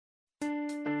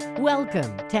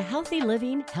Welcome to Healthy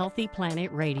Living, Healthy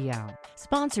Planet Radio,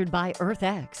 sponsored by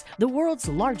EarthX, the world's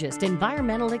largest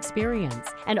environmental experience,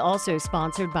 and also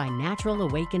sponsored by Natural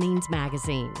Awakenings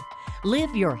magazine.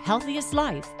 Live your healthiest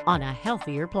life on a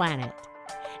healthier planet.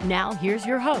 Now, here's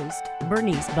your host,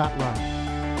 Bernice Butler.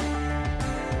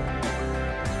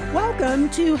 Welcome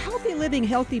to Healthy Living,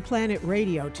 Healthy Planet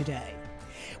Radio today.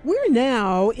 We're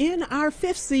now in our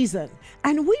 5th season,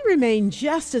 and we remain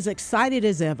just as excited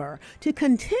as ever to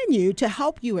continue to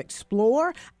help you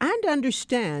explore and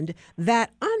understand that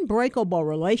unbreakable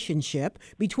relationship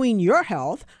between your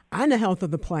health and the health of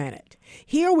the planet.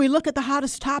 Here we look at the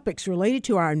hottest topics related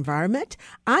to our environment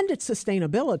and its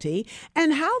sustainability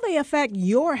and how they affect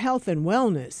your health and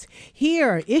wellness.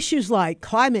 Here, issues like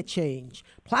climate change,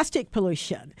 plastic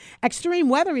pollution, extreme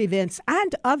weather events,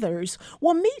 and others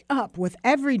will meet up with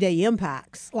everyday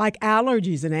impacts like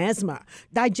allergies and asthma,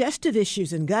 digestive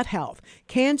issues and gut health,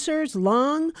 cancers,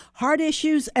 lung, heart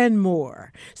issues, and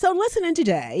more. So listen in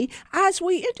today as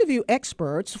we interview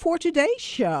experts for today's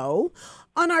show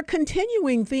on our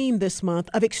continuing theme this month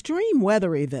of extreme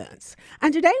weather events.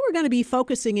 And today we're going to be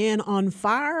focusing in on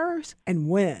fires and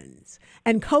winds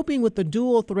and coping with the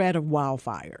dual threat of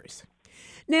wildfires.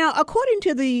 Now, according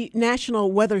to the National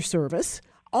Weather Service,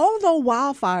 although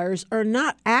wildfires are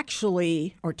not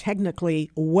actually or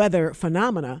technically weather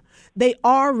phenomena, they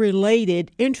are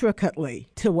related intricately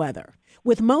to weather,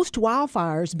 with most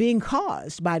wildfires being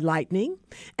caused by lightning,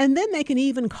 and then they can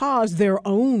even cause their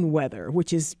own weather,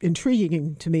 which is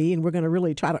intriguing to me, and we're going to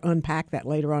really try to unpack that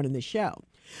later on in the show.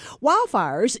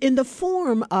 Wildfires in the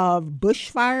form of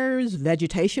bushfires,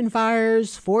 vegetation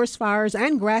fires, forest fires,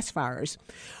 and grass fires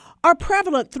are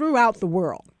prevalent throughout the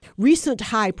world. Recent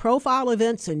high-profile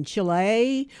events in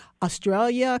Chile,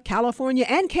 Australia, California,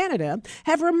 and Canada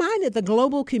have reminded the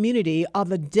global community of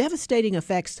the devastating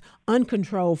effects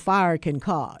uncontrolled fire can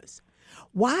cause.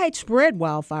 Widespread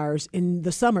wildfires in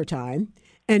the summertime,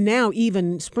 and now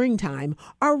even springtime,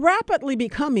 are rapidly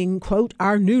becoming, quote,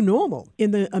 our new normal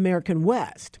in the American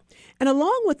West. And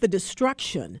along with the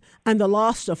destruction and the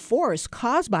loss of forests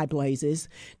caused by blazes,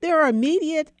 there are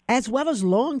immediate as well as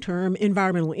long-term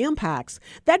environmental impacts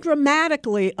that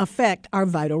dramatically affect our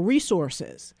vital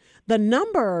resources. The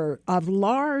number of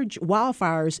large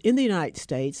wildfires in the United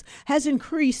States has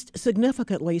increased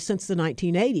significantly since the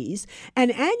 1980s,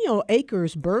 and annual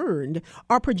acres burned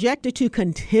are projected to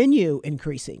continue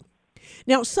increasing.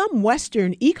 Now, some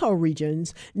western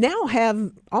ecoregions now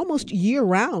have almost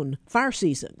year-round fire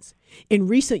seasons. In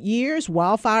recent years,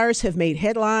 wildfires have made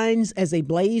headlines as they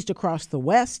blazed across the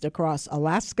West, across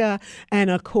Alaska, and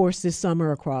of course this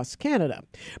summer across Canada,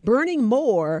 burning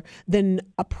more than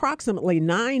approximately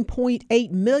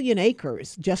 9.8 million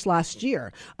acres just last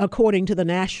year, according to the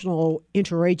National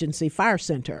Interagency Fire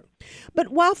Center. But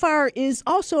wildfire is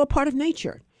also a part of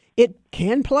nature. It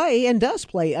can play and does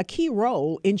play a key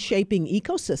role in shaping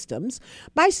ecosystems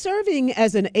by serving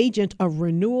as an agent of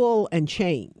renewal and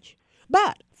change.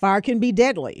 But fire can be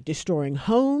deadly, destroying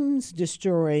homes,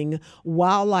 destroying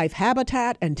wildlife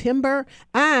habitat and timber,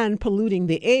 and polluting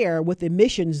the air with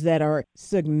emissions that are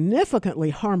significantly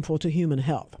harmful to human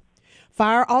health.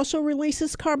 Fire also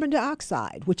releases carbon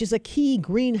dioxide, which is a key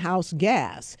greenhouse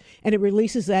gas, and it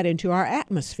releases that into our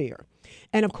atmosphere.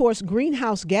 And of course,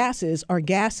 greenhouse gases are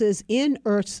gases in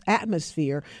Earth's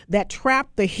atmosphere that trap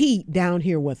the heat down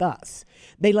here with us.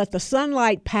 They let the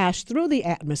sunlight pass through the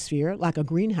atmosphere like a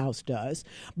greenhouse does,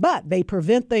 but they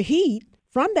prevent the heat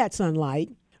from that sunlight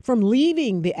from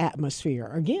leaving the atmosphere,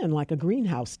 again, like a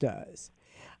greenhouse does.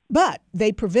 But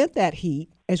they prevent that heat,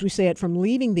 as we said, from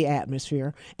leaving the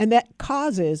atmosphere, and that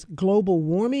causes global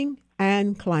warming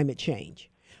and climate change.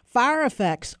 Fire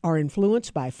effects are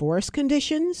influenced by forest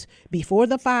conditions before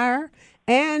the fire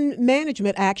and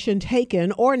management action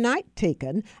taken or not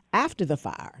taken after the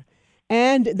fire.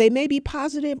 And they may be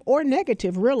positive or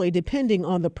negative, really, depending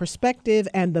on the perspective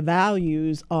and the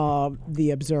values of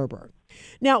the observer.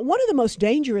 Now, one of the most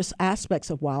dangerous aspects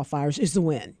of wildfires is the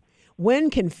wind.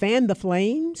 Wind can fan the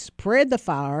flames, spread the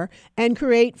fire, and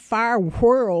create fire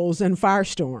whirls and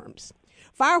firestorms.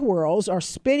 Fire whirls are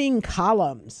spinning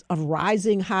columns of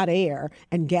rising hot air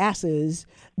and gases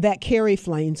that carry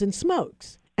flames and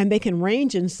smokes. And they can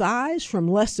range in size from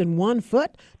less than 1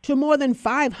 foot to more than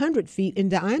 500 feet in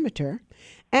diameter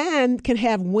and can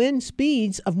have wind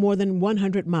speeds of more than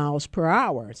 100 miles per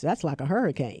hour. So that's like a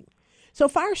hurricane. So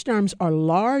firestorms are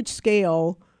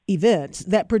large-scale events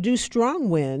that produce strong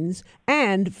winds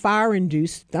and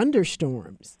fire-induced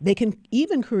thunderstorms. They can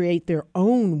even create their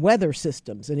own weather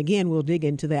systems. And again, we'll dig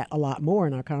into that a lot more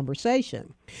in our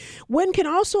conversation. Wind can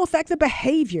also affect the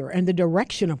behavior and the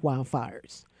direction of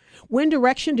wildfires. Wind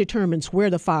direction determines where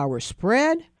the fire will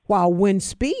spread, while wind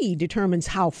speed determines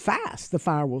how fast the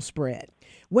fire will spread.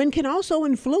 Wind can also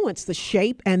influence the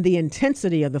shape and the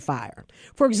intensity of the fire.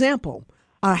 For example,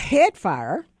 a head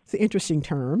fire, it's an interesting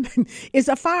term, is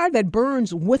a fire that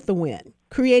burns with the wind,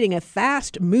 creating a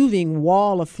fast-moving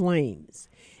wall of flames.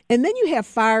 And then you have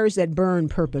fires that burn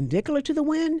perpendicular to the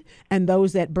wind and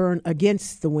those that burn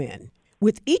against the wind,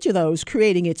 with each of those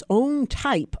creating its own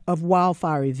type of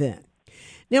wildfire event.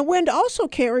 Now, wind also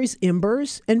carries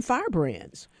embers and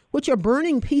firebrands, which are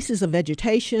burning pieces of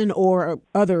vegetation or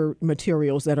other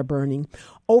materials that are burning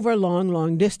over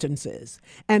long distances.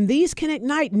 And these can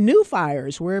ignite new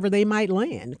fires wherever they might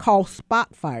land, called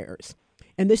spot fires.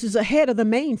 And this is ahead of the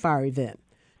main fire event.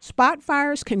 Spot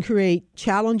fires can create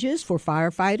challenges for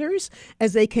firefighters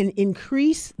as they can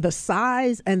increase the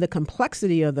size and the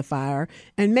complexity of the fire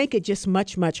and make it just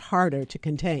much harder to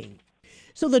contain.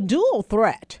 So the dual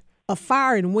threat of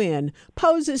fire and wind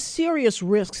poses serious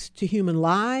risks to human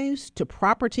lives, to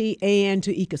property, and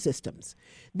to ecosystems.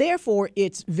 Therefore,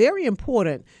 it's very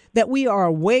important that we are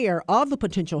aware of the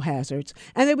potential hazards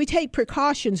and that we take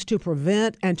precautions to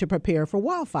prevent and to prepare for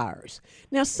wildfires.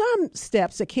 Now, some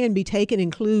steps that can be taken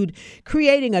include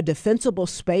creating a defensible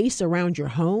space around your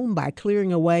home by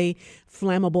clearing away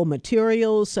flammable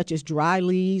materials such as dry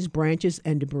leaves, branches,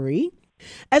 and debris,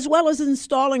 as well as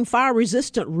installing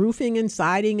fire-resistant roofing and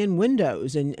siding and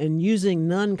windows and using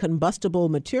non-combustible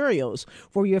materials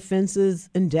for your fences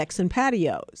and decks and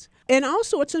patios. And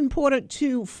also, it's important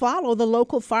to follow the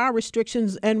local fire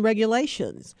restrictions and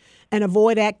regulations and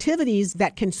avoid activities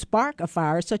that can spark a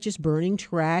fire, such as burning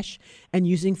trash and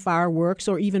using fireworks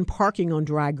or even parking on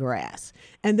dry grass.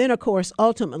 And then, of course,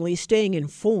 ultimately staying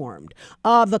informed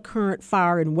of the current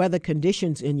fire and weather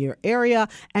conditions in your area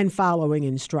and following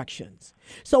instructions.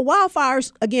 So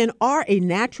wildfires, again, are a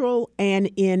natural and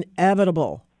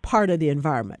inevitable part of the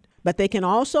environment, but they can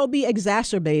also be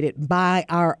exacerbated by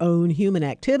our own human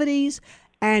activities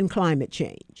and climate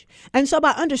change. And so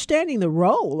by understanding the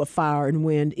role of fire and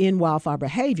wind in wildfire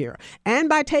behavior, and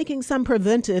by taking some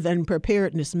preventive and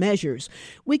preparedness measures,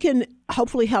 we can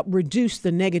hopefully help reduce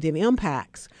the negative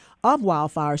impacts of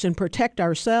wildfires and protect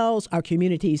ourselves, our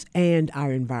communities, and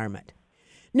our environment.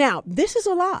 Now, this is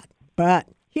a lot, but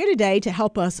here today to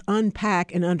help us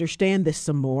unpack and understand this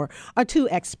some more are two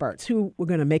experts who are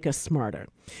going to make us smarter.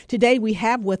 Today we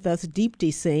have with us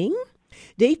Deepti Singh.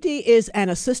 Deepti is an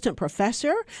assistant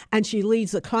professor, and she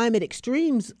leads the Climate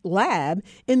Extremes Lab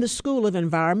in the School of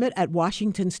Environment at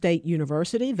Washington State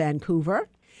University, Vancouver.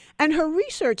 And her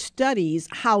research studies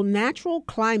how natural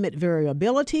climate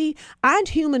variability and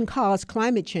human-caused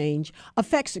climate change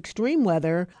affects extreme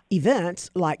weather events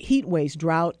like heat waves,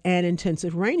 drought, and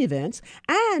intensive rain events,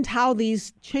 and how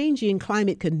these changing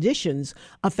climate conditions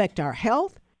affect our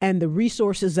health and the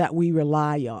resources that we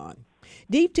rely on.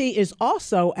 Deepti is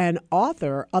also an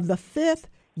author of the 5th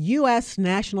U.S.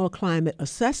 National Climate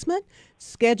Assessment,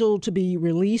 scheduled to be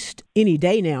released any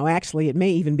day now. Actually, it may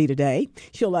even be today.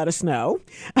 She'll let us know.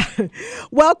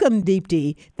 Welcome,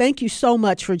 Deepti. Thank you so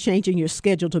much for changing your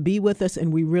schedule to be with us,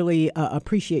 and we really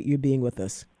appreciate you being with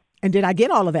us. And did I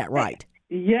get all of that right?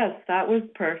 Yes, that was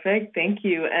perfect. Thank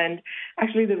you. And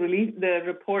actually, the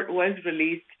report was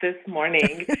released this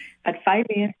morning at 5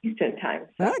 a.m. Eastern time.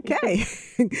 So. Okay.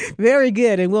 Very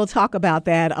good. And we'll talk about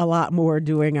that a lot more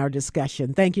during our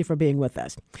discussion. Thank you for being with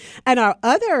us. And our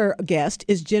other guest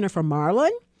is Jennifer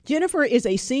Marlin. Jennifer is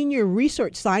a senior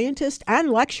research scientist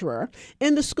and lecturer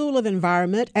in the School of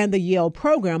Environment and the Yale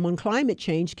Program on Climate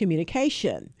Change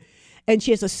Communication. And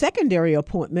she has a secondary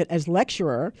appointment as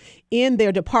lecturer in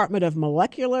their Department of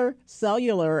Molecular,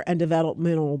 Cellular, and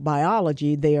Developmental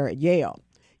Biology there at Yale.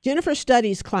 Jennifer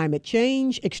studies climate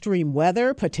change, extreme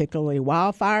weather, particularly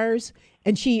wildfires,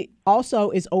 and she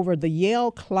also is over the Yale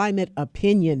Climate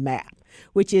Opinion Map,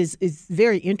 which is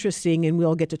very interesting, and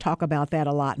we'll get to talk about that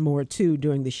a lot more, too,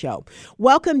 during the show.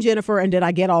 Welcome, Jennifer, and did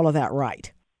I get all of that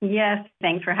right? Yes,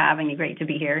 thanks for having me. Great to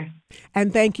be here.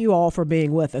 And thank you all for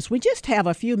being with us. We just have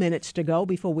a few minutes to go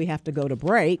before we have to go to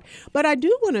break, but I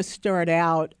do want to start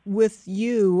out with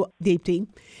you, Deepti.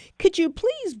 Could you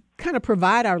please kind of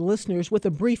provide our listeners with a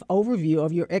brief overview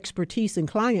of your expertise in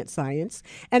climate science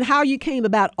and how you came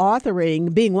about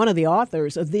being one of the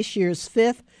authors of this year's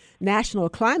 5th National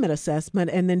Climate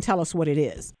Assessment, and then tell us what it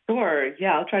is. Sure.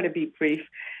 Yeah, I'll try to be brief.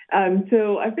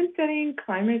 So I've been studying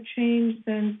climate change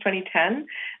since 2010.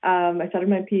 I started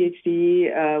my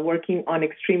PhD working on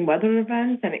extreme weather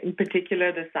events, and in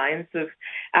particular, the science of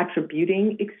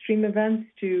attributing extreme events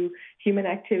to human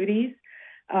activities.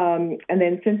 And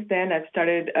then since then,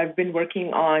 I've been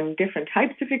working on different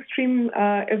types of extreme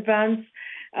events,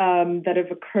 that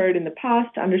have occurred in the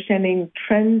past, understanding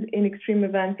trends in extreme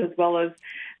events, as well as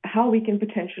how we can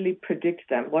potentially predict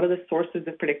them. What are the sources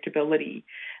of predictability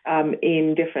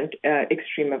in different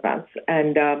extreme events?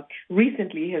 And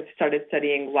recently have started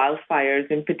studying wildfires.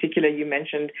 In particular, you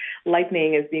mentioned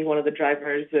lightning as being one of the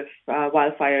drivers of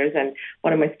wildfires, and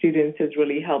one of my students has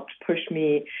really helped push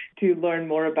me to learn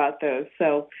more about those.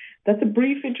 So that's a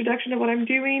brief introduction of what I'm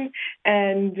doing.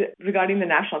 And regarding the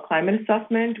National Climate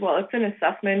Assessment, well, it's an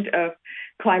assessment of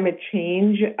climate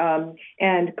change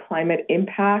and climate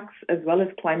impacts, as well as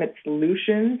climate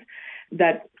solutions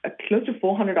that close to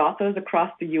 400 authors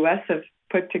across the U.S. have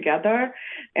put together.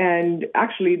 And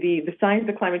actually, the science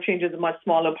of climate change is a much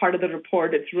smaller part of the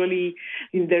report. It's really,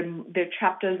 there are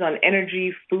chapters on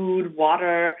energy, food,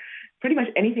 water, pretty much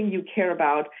anything you care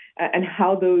about, and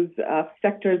how those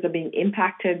sectors are being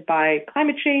impacted by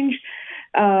climate change.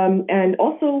 And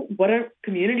also, what are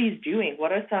communities doing?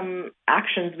 What are some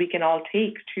actions we can all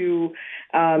take to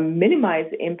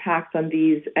minimize impacts on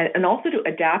these, and also to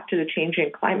adapt to the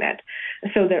changing climate?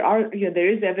 So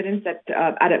there is evidence that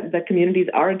that communities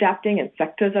are adapting and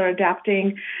sectors are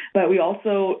adapting, but we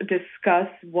also discuss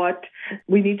what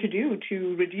we need to do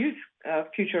to reduce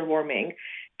future warming,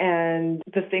 and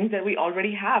the things that we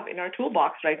already have in our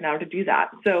toolbox right now to do that.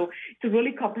 So it's a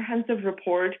really comprehensive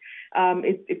report.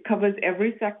 It covers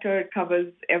every sector. It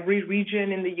covers every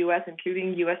region in the U.S.,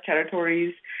 including U.S.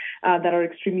 territories that are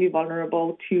extremely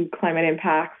vulnerable to climate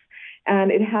impacts.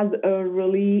 And it has a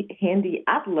really handy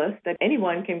atlas that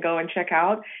anyone can go and check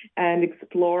out and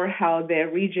explore how their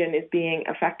region is being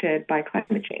affected by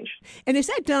climate change. And is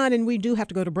that done, and we do have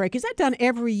to go to break, is that done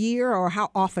every year, or how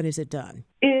often is it done?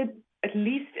 At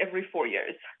least every 4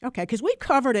 years. Okay, because we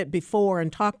covered it before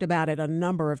and talked about it a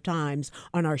number of times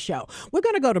on our show. We're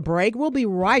going to go to break. We'll be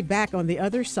right back on the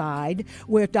other side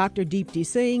with Dr. Deepti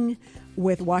Singh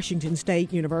with Washington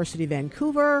State University,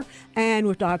 Vancouver, and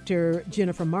with Dr.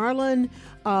 Jennifer Marlin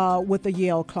with the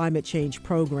Yale Climate Change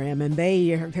Program. And they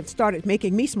have started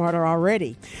making me smarter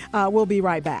already. We'll be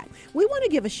right back. We want to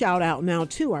give a shout out now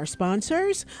to our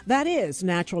sponsors. That is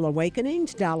Natural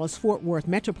Awakenings, Dallas-Fort Worth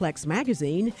Metroplex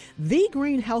Magazine, the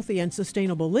Green, Healthy, and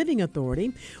Sustainable Living Authority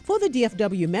for the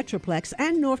DFW Metroplex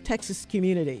and North Texas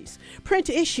communities. Print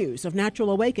issues of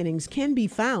Natural Awakenings can be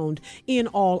found in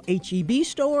all H-E-B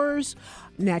stores,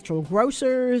 natural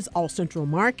grocers, all central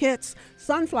markets,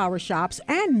 sunflower shops,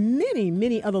 and many,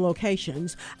 many other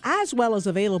locations, as well as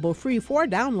available free for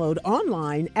download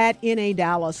online at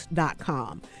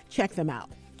nadallas.com. Check them out.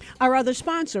 Our other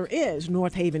sponsor is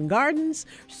North Haven Gardens,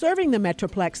 serving the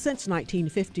Metroplex since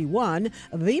 1951,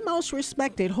 the most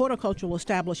respected horticultural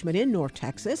establishment in North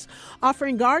Texas,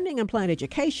 offering gardening and plant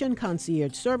education,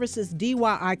 concierge services,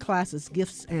 DIY classes,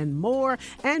 gifts, and more.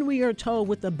 And we are told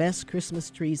with the best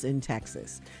Christmas trees in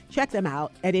Texas. Check them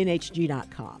out at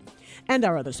nhg.com. And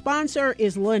our other sponsor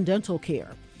is Lynn Dental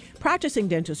Care, practicing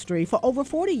dentistry for over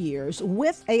 40 years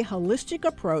with a holistic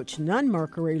approach, none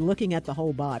mercury, looking at the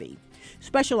whole body.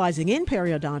 Specializing in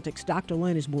periodontics, Dr.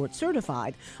 Lynn is board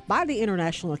certified by the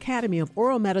International Academy of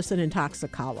Oral Medicine and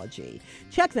Toxicology.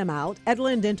 Check them out at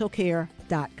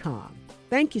lindentalcare.com.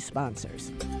 Thank you,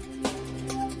 sponsors.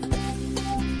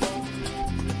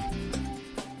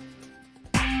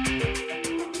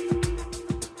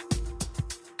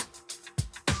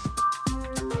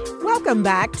 Welcome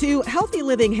back to Healthy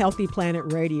Living, Healthy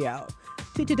Planet Radio.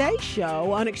 To today's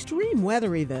show on extreme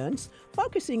weather events,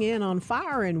 focusing in on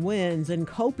fire and winds and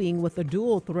coping with the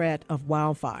dual threat of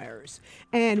wildfires.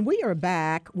 And we are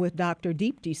back with Dr.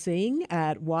 Deepti Singh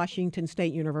at Washington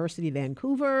State University,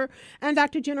 Vancouver, and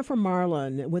Dr. Jennifer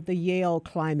Marlin with the Yale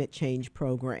Climate Change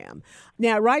Program.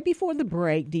 Now, right before the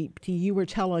break, Deepti, you were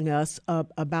telling us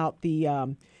about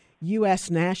the U.S.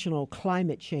 National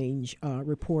Climate Change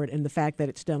Report and the fact that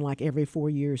it's done like every 4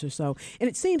 years or so. And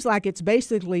it seems like it's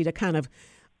basically to kind of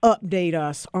update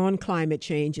us on climate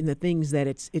change and the things that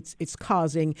it's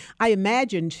causing. I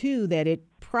imagine, too, that it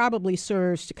probably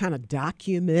serves to kind of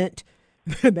document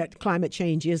that climate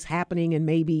change is happening and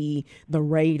maybe the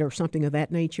rate or something of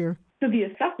that nature. So the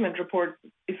assessment report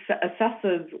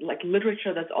assesses like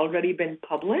literature that's already been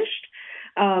published,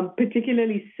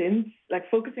 particularly since, like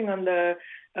focusing on the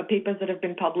papers that have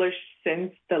been published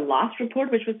since the last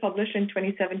report, which was published in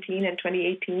 2017 and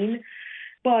 2018.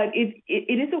 But it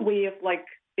is a way of like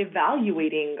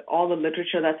evaluating all the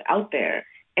literature that's out there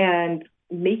and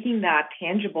making that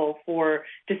tangible for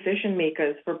decision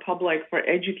makers, for public, for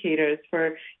educators,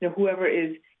 for whoever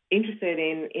is interested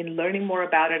in learning more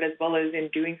about it as well as in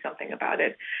doing something about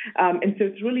it. And so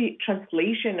it's really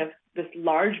translation of this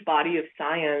large body of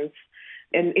science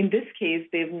And in this case,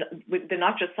 they're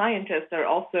not just scientists, there are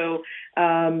also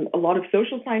a lot of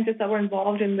social scientists that were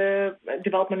involved in the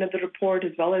development of the report,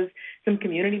 as well as some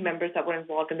community members that were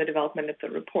involved in the development of the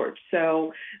report.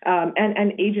 So,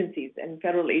 and agencies and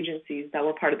federal agencies that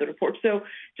were part of the report. So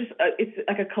just it's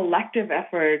like a collective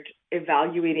effort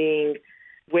evaluating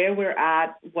where we're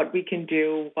at, what we can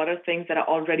do, what are things that are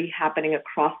already happening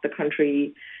across the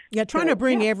country. Yeah, trying to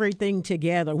bring everything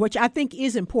together, which I think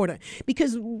is important,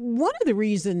 because one of the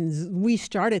reasons we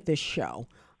started this show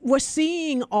was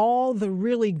seeing all the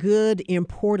really good,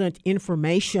 important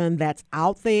information that's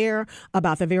out there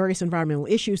about the various environmental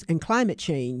issues and climate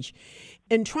change,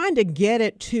 and trying to get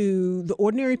it to the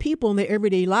ordinary people in their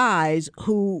everyday lives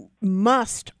who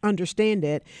must understand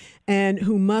it and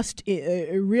who must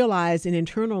realize and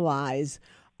internalize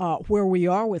where we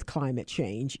are with climate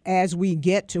change as we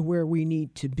get to where we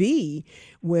need to be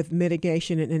with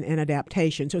mitigation and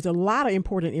adaptation. So there's a lot of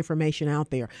important information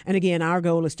out there. And again, our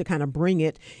goal is to kind of bring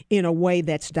it in a way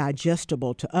that's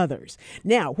digestible to others.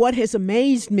 Now, what has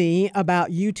amazed me about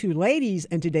you two ladies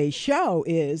and today's show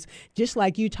is, just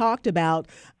like you talked about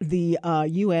the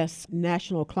U.S.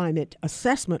 National Climate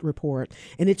Assessment Report,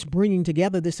 and it's bringing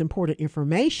together this important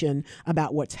information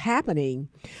about what's happening,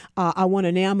 I want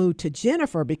to now move to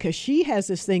Jennifer, because she has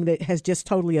this thing that has just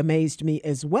totally amazed me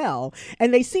as well.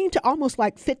 And they seem to almost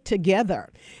like fit together.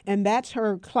 And that's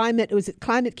her climate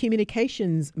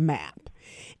communications map.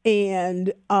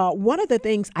 And one of the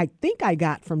things I think I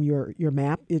got from your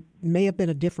map, it may have been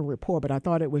a different report, but I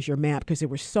thought it was your map because there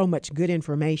was so much good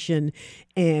information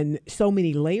and so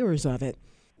many layers of it,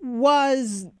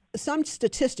 was some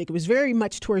statistic. It was very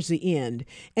much towards the end,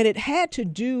 and it had to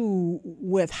do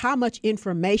with how much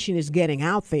information is getting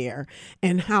out there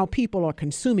and how people are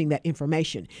consuming that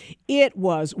information. It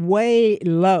was way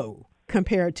low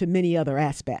compared to many other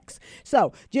aspects.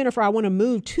 So, Jennifer, I want to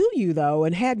move to you, though,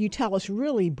 and have you tell us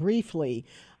really briefly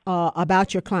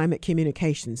about your climate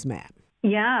communications map.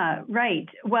 Yeah, right.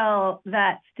 Well,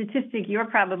 that statistic you're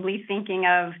probably thinking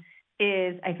of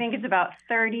is, I think it's about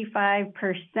 35%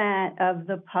 of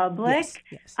the public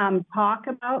talk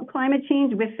about climate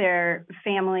change with their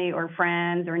family or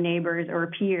friends or neighbors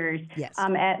or peers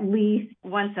at least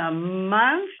once a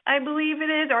month, I believe it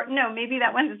is. Or no, maybe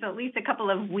that one is at least a couple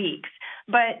of weeks.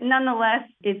 But nonetheless,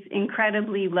 it's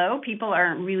incredibly low. People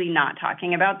are really not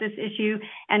talking about this issue.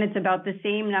 And it's about the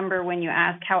same number when you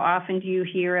ask how often do you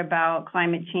hear about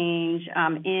climate change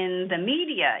in the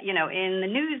media, in the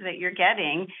news that you're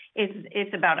getting.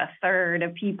 It's about a third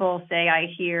of people say I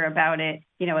hear about it,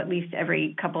 at least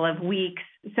every couple of weeks.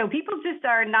 So people just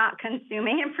are not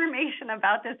consuming information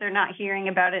about this. They're not hearing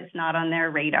about it. It's not on their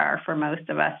radar for most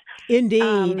of us. Indeed.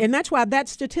 And that's why that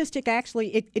statistic actually,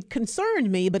 it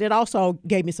concerned me, but it also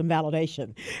gave me some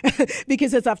validation.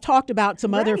 Because as I've talked about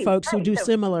some other folks who do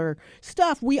similar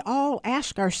stuff, we all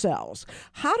ask ourselves,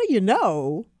 how do you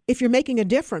know if you're making a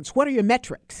difference? What are your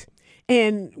metrics?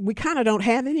 And we kind of don't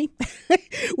have any.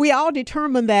 We all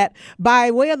determine that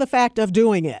by way of the fact of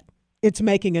doing it. It's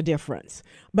making a difference.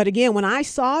 But again, when I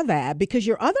saw that, because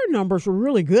your other numbers were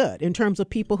really good in terms of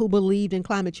people who believed in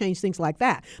climate change, things like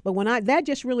that. But that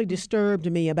just really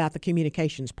disturbed me about the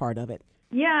communications part of it.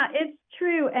 Yeah, it's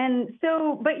true. And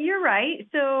so, but you're right.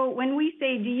 So when we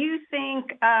say, do you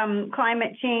think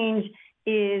climate change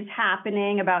is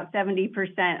happening, about 70%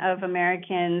 of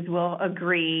Americans will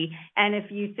agree. And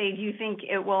if you say, do you think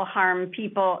it will harm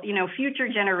people, future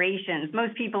generations,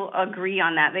 most people agree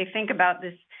on that. They think about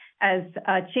this as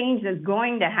a change that's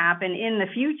going to happen in the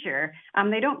future.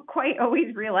 They don't quite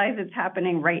always realize it's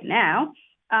happening right now.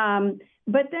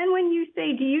 But then when you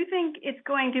say, do you think it's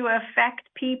going to affect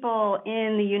people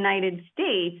in the United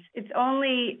States, it's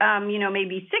only,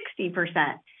 maybe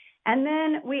 60%. And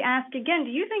then we ask again,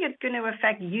 do you think it's going to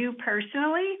affect you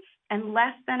personally? And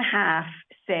less than half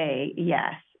say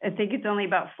yes. I think it's only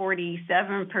about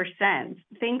 47%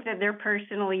 think that they're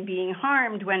personally being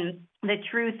harmed, when the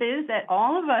truth is that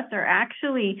all of us are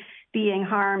actually being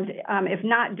harmed, if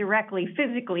not directly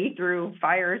physically through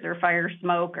fires or fire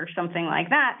smoke or something like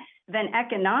that, then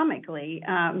economically,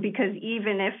 because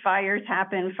even if fires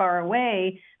happen far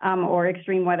away or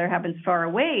extreme weather happens far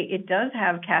away, it does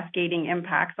have cascading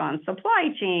impacts on supply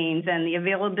chains and the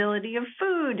availability of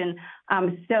food.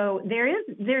 And so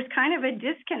there's kind of a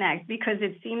disconnect, because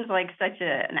it seems like such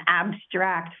an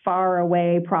abstract, far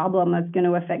away problem that's going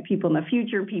to affect people in the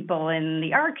future, people in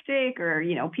the Arctic or,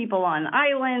 people on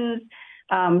islands.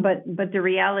 But the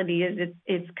reality is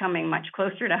it's coming much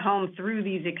closer to home through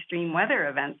these extreme weather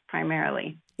events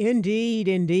primarily. Indeed,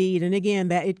 indeed. And again,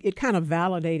 that it kind of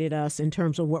validated us in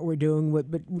terms of what we're doing,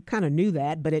 but we kind of knew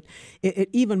that, but it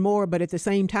even more, but at the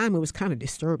same time, it was kind of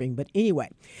disturbing. But anyway,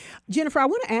 Jennifer, I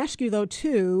want to ask you, though,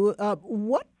 too,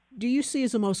 what do you see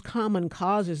as the most common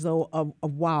causes, though, of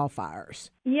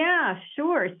wildfires? Yeah,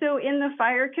 sure. So in the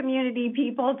fire community,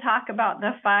 people talk about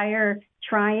the fire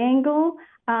triangle.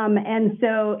 And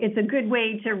so it's a good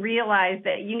way to realize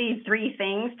that you need three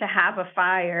things to have a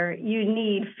fire. You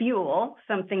need fuel,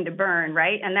 something to burn,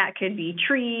 right? And that could be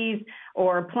trees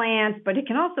or plants, but it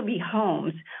can also be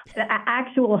homes. The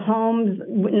actual homes,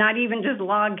 not even just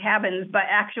log cabins, but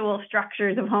actual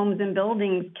structures of homes and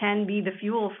buildings can be the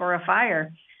fuel for a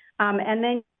fire. And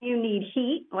then you need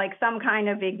heat, like some kind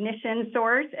of ignition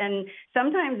source. And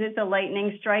sometimes it's a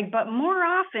lightning strike, but more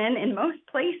often in most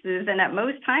places and at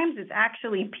most times, it's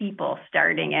actually people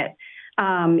starting it,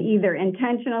 either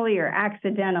intentionally or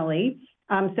accidentally.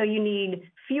 So you need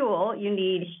fuel, you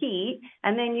need heat,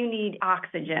 and then you need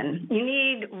oxygen. You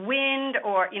need wind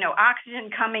or,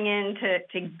 oxygen coming in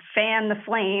to fan the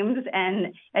flames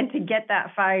and to get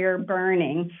that fire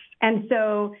burning. And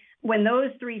so when those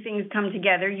three things come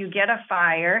together, you get a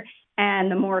fire,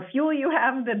 and the more fuel you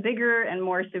have, the bigger and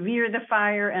more severe the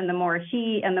fire, and the more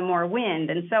heat and the more wind,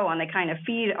 and so on. They kind of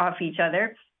feed off each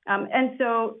other. And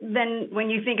so then when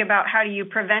you think about how do you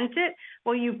prevent it,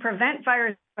 well, you prevent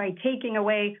fires by taking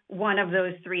away one of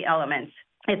those three elements.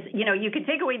 It's, you can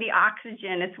take away the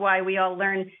oxygen. It's why we all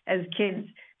learn as kids,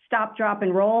 stop, drop,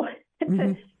 and roll.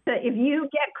 Mm-hmm. If you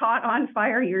get caught on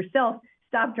fire yourself,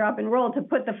 stop, drop, and roll to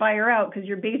put the fire out, because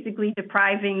you're basically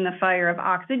depriving the fire of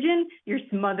oxygen. You're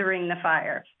smothering the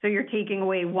fire. So you're taking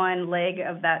away one leg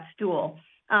of that stool.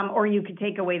 Or you could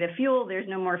take away the fuel. There's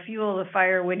no more fuel. The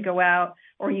fire would go out.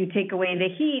 Or you take away the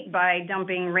heat by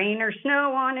dumping rain or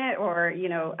snow on it, or,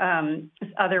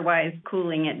 otherwise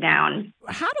cooling it down.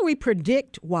 How do we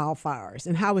predict wildfires,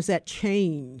 and how has that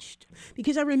changed?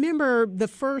 Because I remember the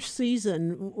first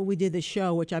season we did the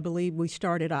show, which I believe we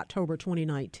started October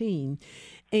 2019,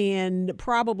 and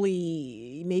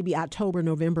probably maybe October,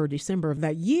 November, December of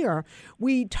that year,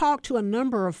 we talked to a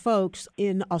number of folks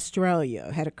in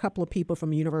Australia, had a couple of people from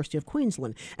the University of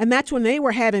Queensland, and that's when they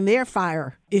were having their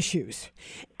fire issues.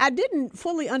 I didn't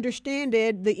fully understand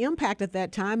the impact at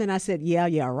that time, and I said, yeah,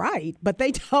 right. But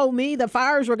they told me the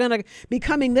fires were going to be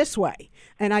coming this way,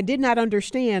 and I did not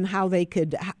understand how they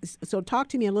could. So talk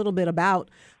to me a little bit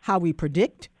about how we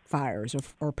predict fires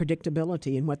or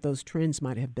predictability and what those trends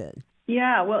might have been.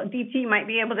 Yeah, well, DT might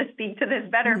be able to speak to this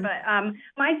better, mm-hmm. But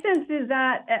my sense is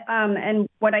that, and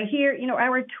what I hear,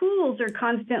 our tools are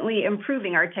constantly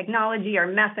improving. Our technology, our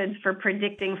methods for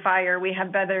predicting fire. We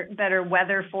have better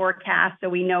weather forecasts, so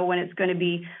we know when it's going to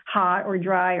be hot or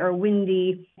dry or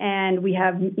windy, and we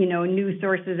have, new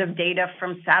sources of data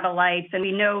from satellites, and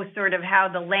we know sort of how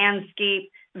the landscape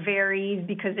varies,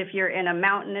 because if you're in a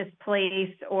mountainous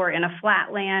place or in a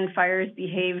flat land, fires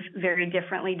behave very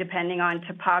differently depending on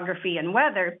topography and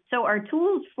weather. So our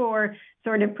tools for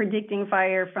sort of predicting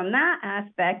fire from that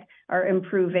aspect are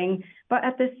improving. But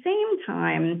at the same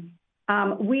time,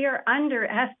 we are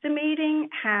underestimating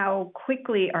how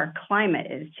quickly our climate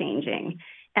is changing.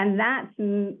 And that's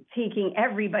taking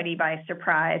everybody by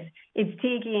surprise. It's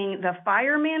taking the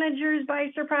fire managers by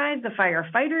surprise, the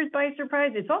firefighters by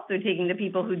surprise. It's also taking the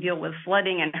people who deal with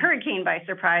flooding and hurricane by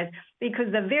surprise, because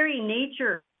the very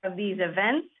nature of these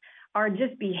events are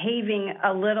just behaving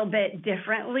a little bit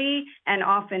differently and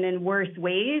often in worse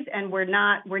ways. And we're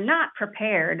not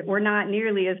prepared. We're not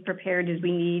nearly as prepared as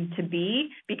we need to be,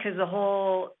 because the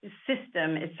whole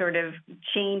system is sort of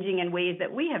changing in ways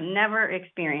that we have never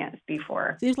experienced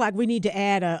before. Seems like we need to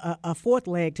add a fourth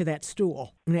leg to that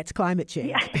stool, and that's climate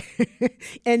change. Yeah.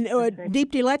 And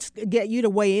Deepti, let's get you to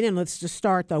weigh in, and let's just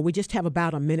start, though. We just have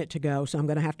about a minute to go, so I'm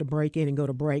going to have to break in and go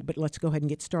to break, but let's go ahead and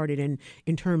get started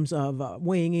in terms of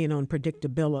weighing in on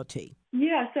predictability.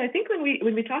 Yeah, so I think when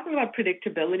we're talking about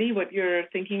predictability, what you're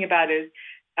thinking about is,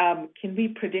 can we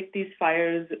predict these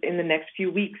fires in the next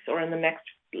few weeks or in the next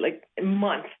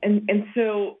month? And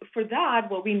so for that,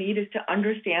 what we need is to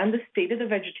understand the state of the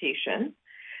vegetation.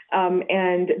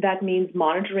 And that means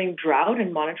monitoring drought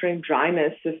and monitoring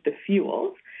dryness of the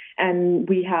fuels. And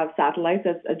we have satellites,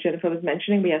 as Jennifer was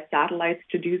mentioning, we have satellites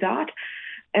to do that.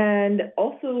 And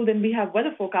also then we have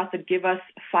weather forecasts that give us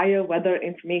fire weather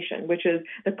information, which is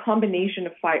the combination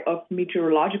of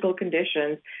meteorological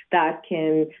conditions that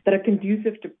are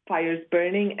conducive to fires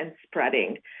burning and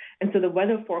spreading. And so the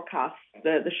weather forecasts,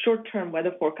 the short-term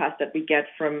weather forecast that we get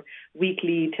from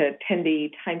weekly to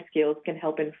 10-day timescales can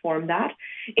help inform that.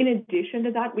 In addition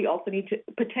to that, we also need to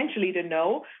potentially to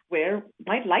know where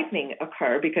might lightning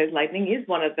occur, because lightning is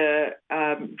one of the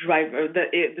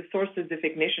the sources of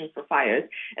ignition for fires.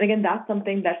 And again, that's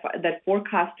something that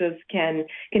forecasters can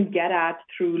get at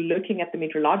through looking at the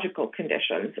meteorological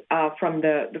conditions from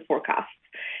the forecasts.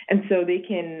 And so they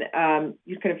can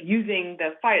kind of using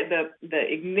the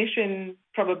ignition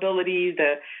probability,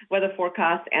 the weather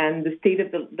forecast, and the state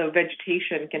of the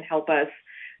vegetation can help us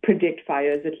predict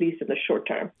fires, at least in the short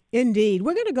term. Indeed.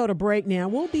 We're going to go to break now.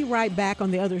 We'll be right back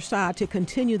on the other side to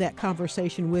continue that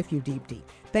conversation with you, Deepti.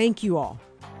 Thank you all.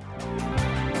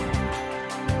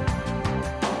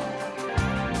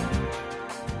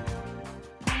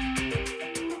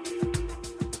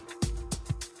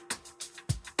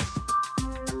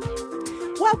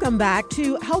 Welcome back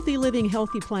to Healthy Living,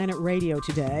 Healthy Planet Radio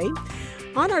today.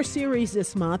 On our series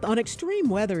this month on extreme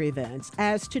weather events,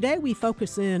 as today we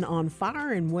focus in on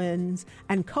fire and winds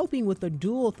and coping with the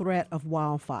dual threat of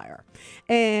wildfire.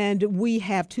 And we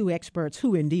have two experts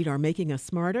who indeed are making us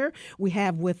smarter. We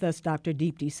have with us Dr.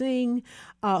 Deepti Singh,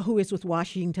 who is with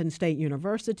Washington State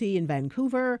University in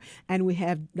Vancouver, and we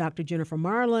have Dr. Jennifer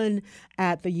Marlin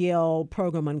at the Yale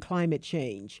Program on Climate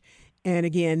Change. And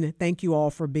again, thank you all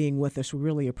for being with us. We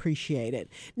really appreciate it.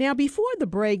 Now, before the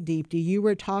break, Deepti, you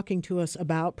were talking to us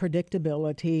about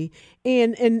predictability.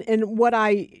 And what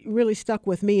I really stuck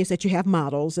with me is that you have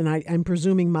models, and I'm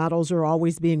presuming models are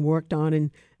always being worked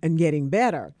on and getting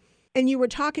better. And you were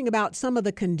talking about some of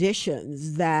the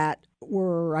conditions that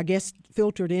were, I guess,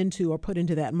 filtered into or put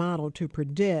into that model to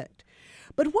predict.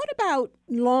 But what about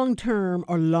long-term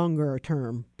or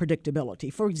longer-term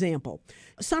predictability? For example,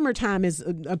 summertime is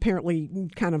apparently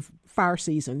kind of fire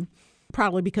season,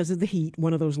 probably because of the heat,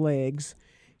 one of those legs.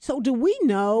 So do we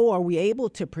know, are we able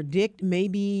to predict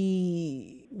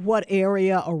maybe what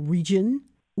area or region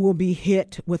will be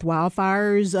hit with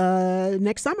wildfires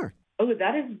next summer? Oh,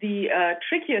 that is the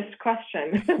trickiest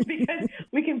question because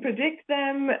we can predict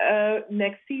them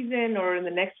next season or in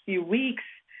the next few weeks,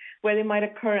 where they might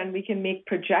occur, and we can make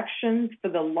projections for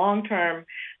the long term.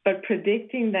 But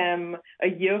predicting them a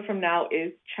year from now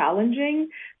is challenging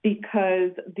because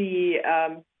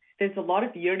there's a lot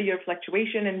of year-to-year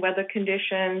fluctuation in weather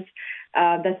conditions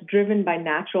that's driven by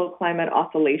natural climate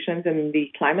oscillations in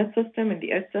the climate system, in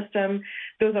the Earth system.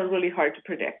 Those are really hard to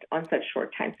predict on such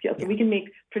short time scales. So we can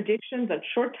make predictions on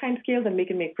short time scales, and we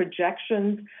can make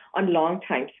projections on long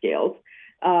time scales.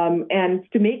 And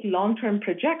to make long-term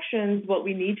projections, what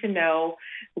we need to know,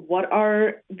 what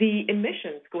are the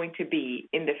emissions going to be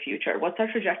in the future? What's our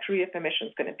trajectory of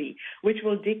emissions going to be, which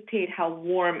will dictate how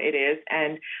warm it is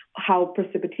and how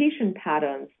precipitation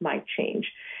patterns might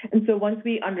change. And so once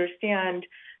we understand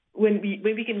when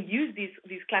we can use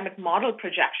these climate model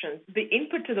projections, the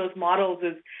input to those models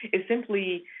is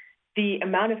simply the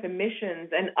amount of emissions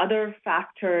and other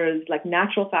factors like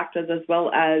natural factors as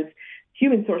well as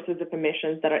human sources of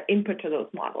emissions that are input to those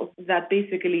models that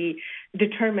basically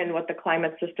determine what the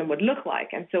climate system would look like.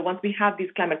 And so once we have these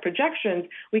climate projections,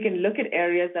 we can look at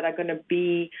areas that are going to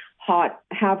be hot,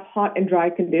 have hot and dry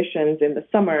conditions in the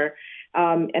summer.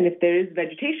 And if there is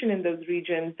vegetation in those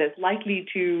regions, there's likely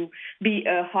to be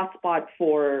a hotspot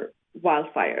for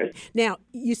wildfires. Now,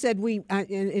 you said and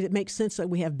it makes sense that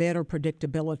we have better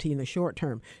predictability in the short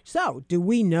term. So do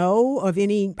we know of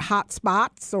any hot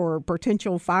spots or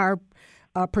potential fire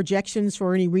projections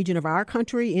for any region of our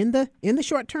country in the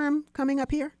short term coming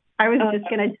up here? I was just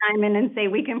going to chime in and say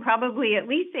we can probably at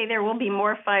least say there will be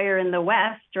more fire in the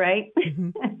West, right?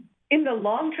 Mm-hmm. In the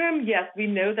long term, yes, we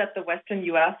know that the western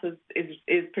U.S.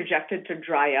 is projected to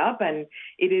dry up, and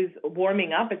it is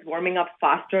warming up. It's warming up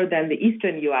faster than the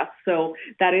eastern U.S. So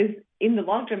that is, in the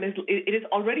long term, it is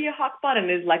already a hotspot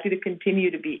and is likely to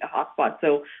continue to be a hotspot.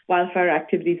 So wildfire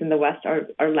activities in the West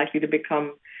are likely to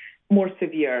become more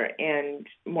severe and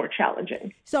more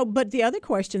challenging. So, but the other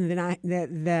question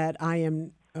that I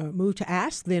am moved to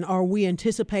ask then, are we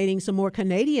anticipating some more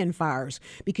Canadian fires?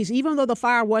 Because even though the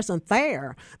fire wasn't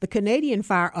there, the Canadian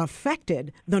fire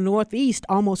affected the Northeast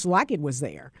almost like it was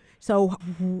there. So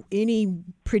any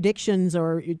predictions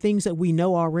or things that we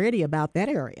know already about that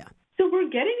area? So we're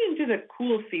getting into the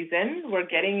cool season. We're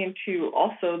getting into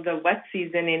also the wet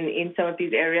season in some of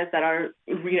these areas that are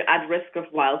at risk of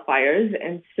wildfires.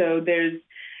 And so there's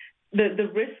the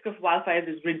risk of wildfires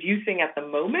is reducing at the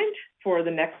moment for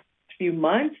the next few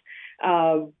months,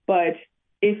 but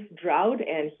if drought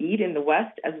and heat in the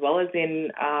West as well as in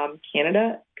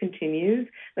Canada continues,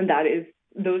 then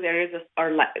those areas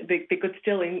they could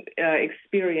still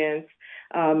experience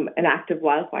an active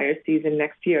wildfire season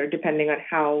next year, depending on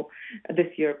how this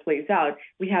year plays out.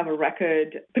 We have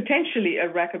potentially a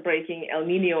record-breaking El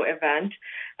Nino event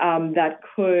that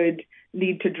could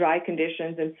lead to dry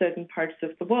conditions in certain parts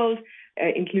of the world,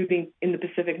 including in the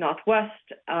Pacific Northwest,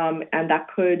 and that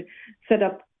could set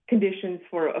up conditions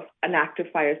for an active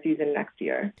fire season next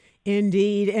year.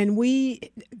 Indeed. And we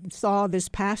saw this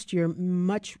past year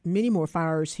many more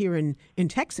fires here in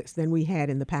Texas than we had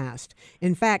in the past.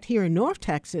 In fact, here in North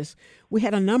Texas, we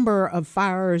had a number of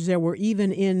fires that were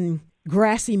even in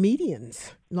grassy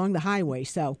medians along the highway.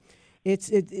 So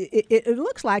it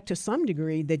looks like to some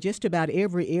degree that just about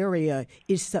every area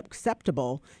is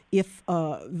susceptible if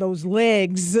those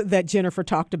legs that Jennifer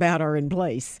talked about are in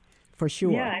place. For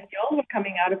sure. Yeah, and y'all were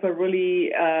coming out of a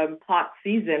really hot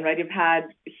season, right? You've had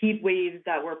heat waves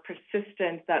that were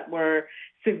persistent, that were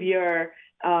severe,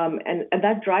 and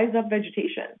that dries up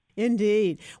vegetation.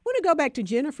 Indeed. I want to go back to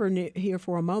Jennifer here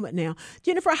for a moment now.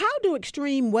 Jennifer, how do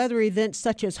extreme weather events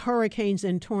such as hurricanes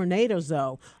and tornadoes,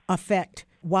 though, affect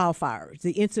wildfires,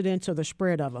 the incidence or the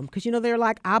spread of them? Because, they're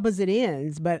like opposite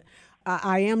ends, but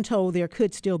I am told there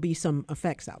could still be some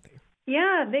effects out there.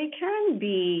 Yeah, they can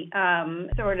be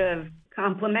sort of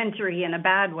complementary in a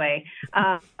bad way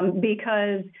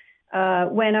because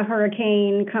when a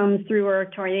hurricane comes through or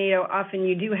a tornado, often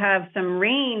you do have some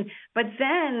rain, but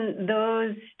then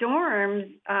those storms,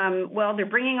 they're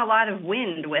bringing a lot of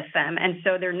wind with them. And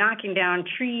so they're knocking down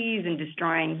trees and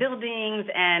destroying buildings,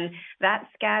 and that's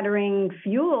scattering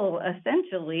fuel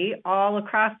essentially all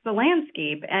across the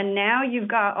landscape. And now you've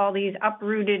got all these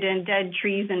uprooted and dead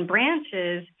trees and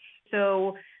branches.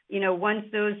 So, once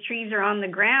those trees are on the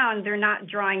ground, they're not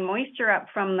drawing moisture up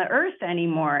from the earth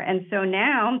anymore. And so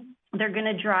now they're going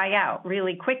to dry out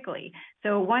really quickly.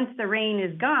 So once the rain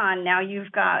is gone, now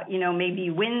you've got, maybe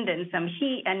wind and some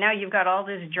heat, and now you've got all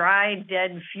this dry,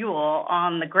 dead fuel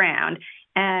on the ground.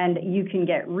 And you can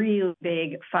get really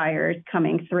big fires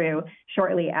coming through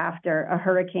shortly after a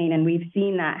hurricane. And we've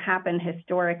seen that happen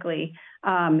historically,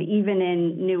 even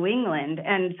in New England.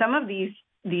 And some of these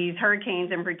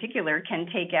hurricanes in particular can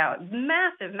take out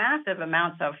massive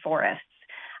amounts of forests.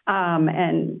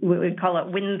 And we would call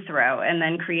it wind throw, and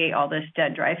then create all this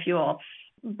dead, dry fuel.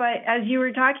 But as you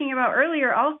were talking about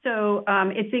earlier, also,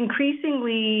 it's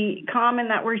increasingly common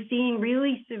that we're seeing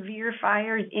really severe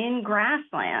fires in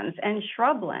grasslands and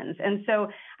shrublands. And so,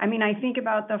 I think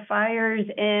about the fires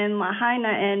in Lahaina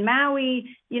and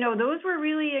Maui, those were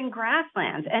really in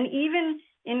grasslands. And even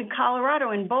in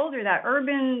Colorado, in Boulder, that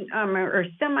urban or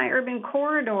semi-urban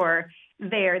corridor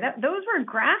there, those were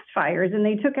grass fires, and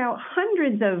they took out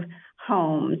hundreds of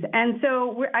homes. And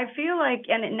so I feel like,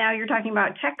 and now you're talking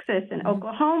about Texas and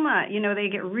Oklahoma, they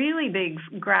get really big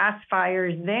grass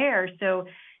fires there. So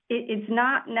it's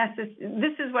not necessary.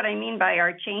 This is what I mean by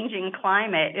our changing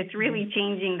climate. It's really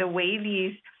changing the way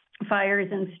these fires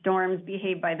and storms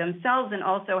behave by themselves, and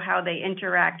also how they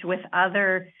interact with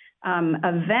other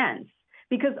events.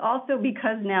 Because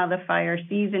now the fire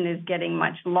season is getting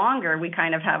much longer, we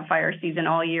kind of have fire season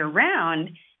all year round.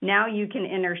 Now you can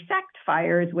intersect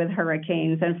fires with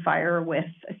hurricanes and fire with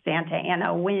Santa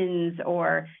Ana winds,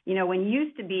 or, when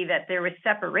used to be that there was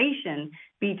separation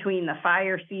between the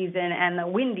fire season and the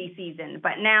windy season,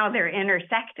 but now they're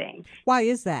intersecting. Why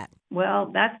is that?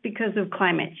 Well, that's because of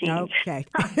climate change. Okay.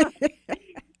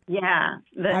 Yeah,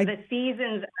 the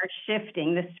seasons are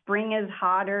shifting. The spring is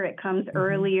hotter, it comes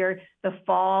earlier. The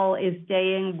fall is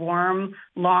staying warm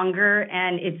longer,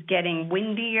 and it's getting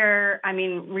windier.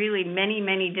 Really many,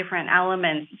 many different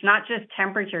elements. It's not just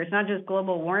temperature. It's not just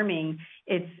global warming.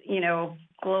 It's,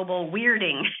 global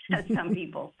weirding, as some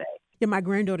people say. Yeah, my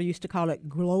granddaughter used to call it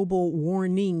global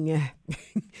warning.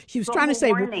 She was global trying to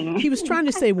say warning. She was trying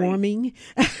to say warming,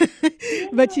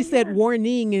 but she said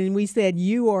warning, and we said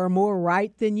you are more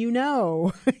right than you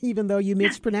know, even though you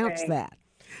mispronounced that.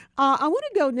 I want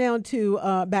to go down to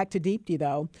back to Deepti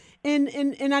though,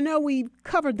 and I know we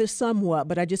covered this somewhat,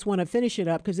 but I just want to finish it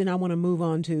up because then I want to move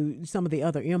on to some of the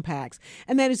other impacts,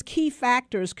 and that is key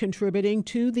factors contributing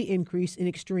to the increase in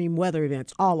extreme weather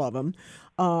events, all of them,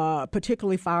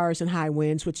 particularly fires and high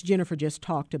winds, which Jennifer just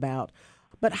talked about.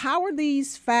 But how are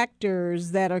these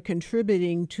factors that are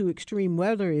contributing to extreme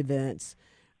weather events,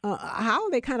 how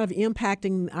are they kind of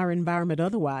impacting our environment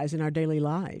otherwise in our daily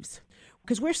lives?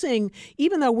 Because we're seeing,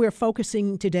 even though we're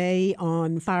focusing today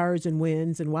on fires and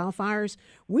winds and wildfires,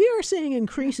 we are seeing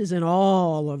increases in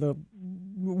all of the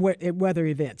weather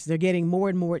events. They're getting more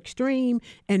and more extreme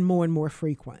and more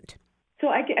frequent. So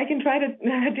I can try to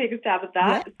take a stab at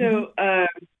that. Yeah. So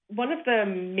one of the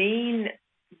main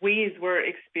ways we're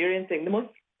experiencing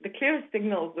the clearest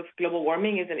signals of global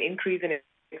warming is an increase in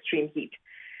extreme heat.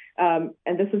 And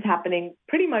this is happening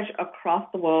pretty much across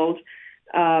the world.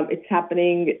 It's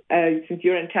happening, since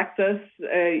you're in Texas,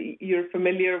 you're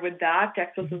familiar with that.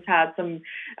 Texas has had some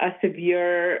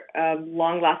severe,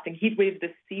 long-lasting heat waves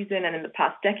this season and in the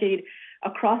past decade.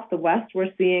 Across the West,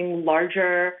 we're seeing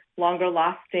larger,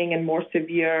 longer-lasting, and more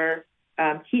severe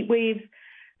heat waves.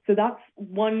 So that's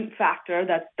one factor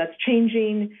that's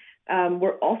changing.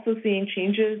 We're also seeing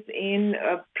changes in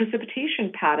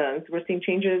precipitation patterns. We're seeing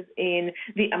changes in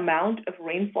the amount of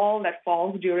rainfall that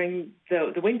falls during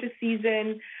the winter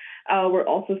season. We're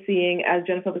also seeing, as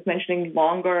Jennifer was mentioning,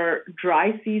 longer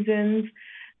dry seasons.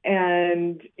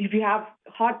 And if you have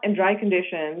hot and dry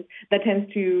conditions, that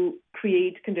tends to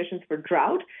create conditions for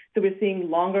drought. So we're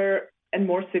seeing longer and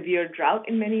more severe drought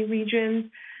in many regions,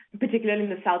 particularly in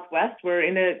the Southwest. We're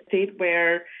in a state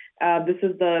where this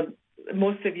is the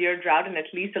most severe drought in at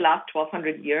least the last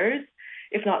 1,200 years,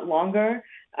 if not longer.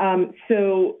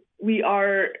 So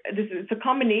it's a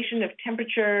combination of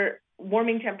temperature,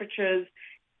 warming temperatures,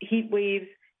 heat waves,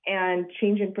 and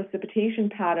change in precipitation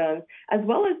patterns, as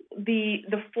well as the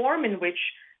form in which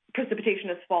precipitation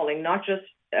is falling, not just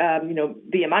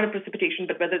the amount of precipitation,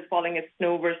 but whether it's falling as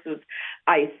snow versus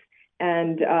ice.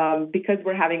 And because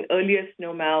we're having earlier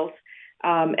snow melt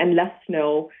and less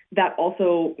snow, that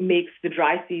also makes the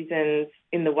dry seasons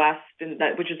in the West,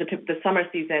 which is the summer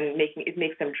season,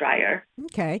 makes them drier.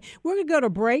 Okay. We're going to go to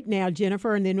break now,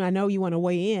 Jennifer, and then I know you want to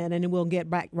weigh in, and then we'll get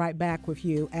right back with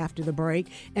you after the break.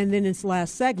 And then in this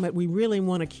last segment, we really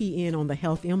want to key in on the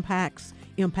health impacts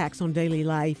on daily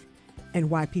life, and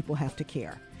why people have to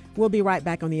care. We'll be right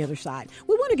back on the other side.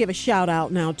 We want to give a shout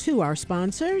out now to our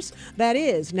sponsors. That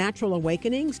is Natural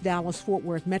Awakenings, Dallas-Fort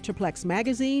Worth Metroplex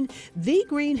Magazine, the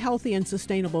Green, Healthy, and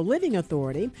Sustainable Living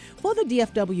Authority for the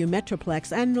DFW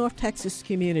Metroplex and North Texas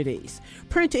communities.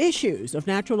 Print issues of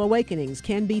Natural Awakenings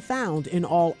can be found in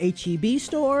all H-E-B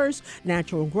stores,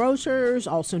 natural grocers,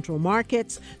 all central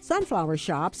markets, sunflower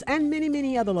shops, and many,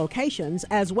 many other locations,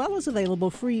 as well as available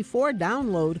free for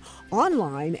download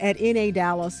online at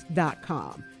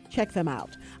nadallas.com. Check them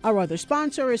out. Our other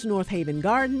sponsor is North Haven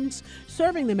Gardens,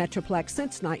 serving the Metroplex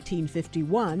since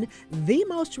 1951, the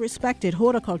most respected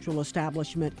horticultural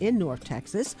establishment in North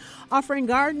Texas, offering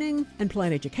gardening and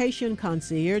plant education,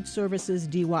 concierge services,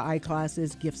 DIY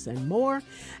classes, gifts, and more.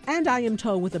 And I am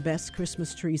told with the best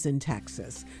Christmas trees in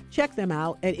Texas. Check them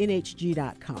out at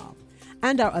nhg.com.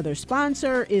 And our other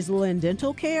sponsor is Lynn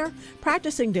Dental Care,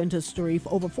 practicing dentistry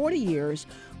for over 40 years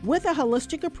with a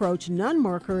holistic approach, none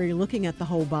mercury, looking at the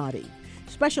whole body.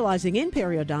 Specializing in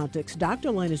periodontics,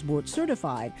 Dr. Lynn is board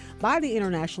certified by the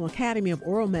International Academy of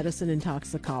Oral Medicine and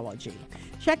Toxicology.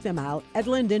 Check them out at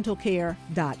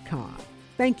lindentalcare.com.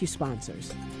 Thank you,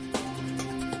 sponsors.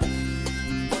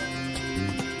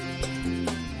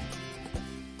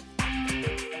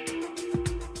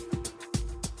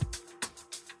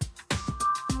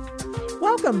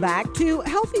 Welcome back to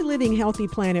Healthy Living, Healthy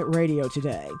Planet Radio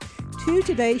today. To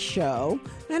today's show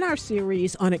and our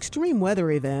series on extreme weather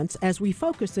events as we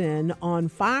focus in on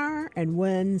fire and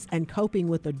winds and coping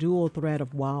with the dual threat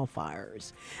of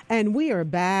wildfires. And we are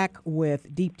back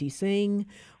with Deepti Singh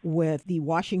with the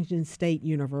Washington State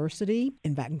University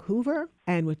in Vancouver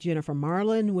and with Jennifer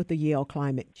Marlin with the Yale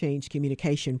Climate Change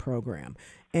Communication Program.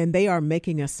 And they are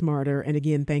making us smarter. And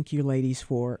again, thank you, ladies,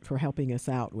 for helping us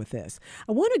out with this.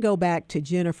 I want to go back to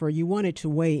Jennifer. You wanted to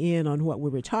weigh in on what we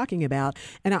were talking about.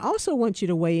 And I also want you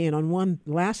to weigh in on one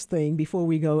last thing before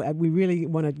we go. We really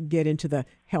want to get into the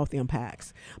health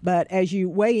impacts. But as you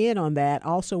weigh in on that, I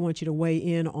also want you to weigh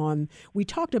in on, we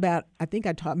talked about, I think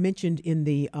I mentioned in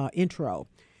the intro,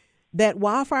 that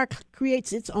wildfire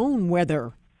creates its own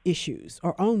weather issues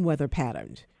or own weather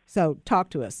patterns. So talk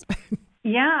to us.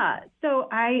 Yeah, so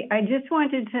I just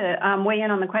wanted to weigh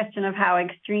in on the question of how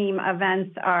extreme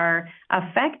events are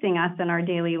affecting us in our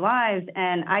daily lives.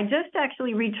 And I just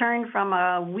actually returned from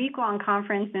a week-long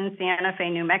conference in Santa Fe,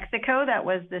 New Mexico. That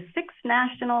was the 6th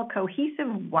National Cohesive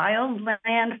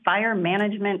Wildland Fire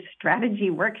Management Strategy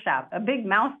Workshop, a big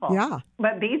mouthful. Yeah.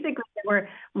 But basically, there were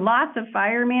lots of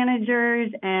fire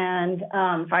managers and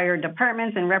fire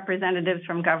departments and representatives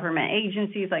from government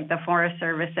agencies like the Forest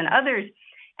Service and others.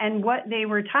 And what they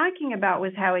were talking about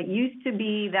was how it used to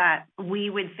be that we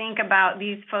would think about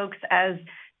these folks as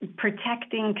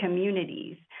protecting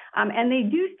communities. And they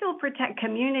do still protect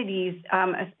communities,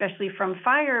 especially from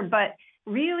fire, but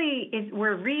really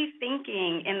we're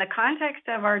rethinking in the context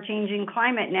of our changing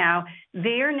climate now,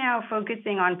 they're now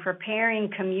focusing on preparing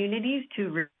communities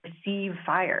to receive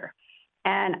fire.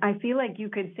 And I feel like you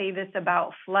could say this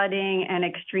about flooding and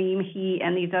extreme heat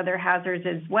and these other hazards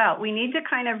as well. We need to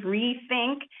kind of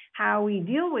rethink how we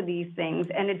deal with these things.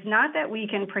 And it's not that we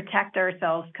can protect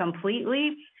ourselves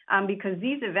completely, because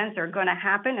these events are going to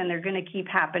happen and they're going to keep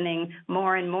happening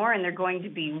more and more, and they're going to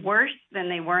be worse than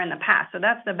they were in the past. So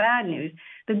that's the bad news.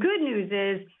 The good news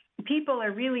is people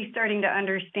are really starting to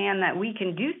understand that we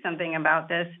can do something about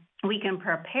this. We can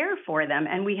prepare for them,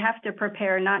 and we have to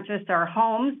prepare not just our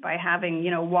homes by having,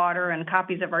 water and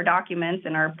copies of our documents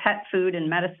and our pet food and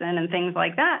medicine and things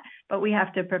like that, but we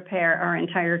have to prepare our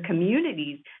entire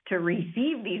communities to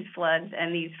receive these floods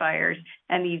and these fires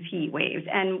and these heat waves.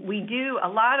 And a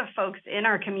lot of folks in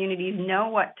our communities know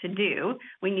what to do.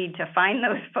 We need to find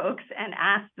those folks and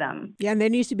ask them. Yeah, and there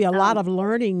needs to be a lot of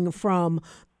learning from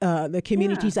the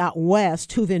communities out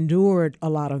west who've endured a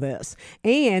lot of this.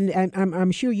 And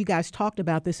I'm sure you guys talked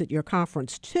about this at your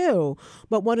conference too,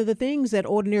 but one of the things that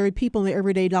ordinary people in their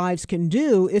everyday lives can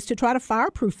do is to try to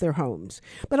fireproof their homes.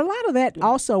 But a lot of that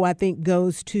also, I think,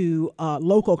 goes to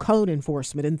local code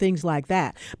enforcement and things like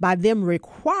that, by them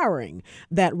requiring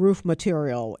that roof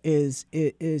material is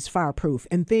fireproof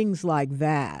and things like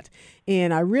that.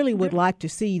 And I really would like to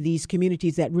see these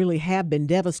communities that really have been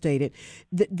devastated,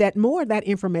 that more of that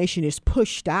information is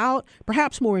pushed out,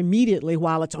 perhaps more immediately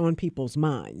while it's on people's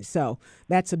minds. So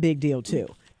that's a big deal, too.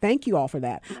 Thank you all for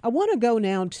that. I want to go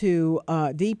now to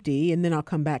Deepti, and then I'll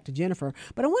come back to Jennifer.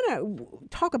 But I want to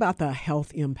talk about the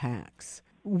health impacts.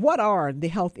 What are the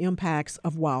health impacts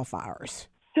of wildfires?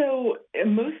 So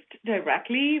most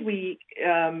directly,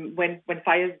 when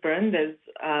fires burn, there's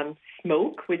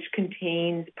smoke, which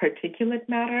contains particulate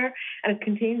matter, and it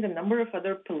contains a number of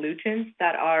other pollutants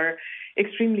that are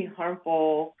extremely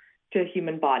harmful to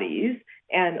human bodies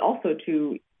and also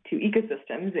to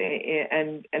ecosystems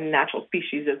and natural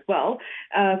species as well.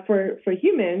 For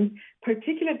humans,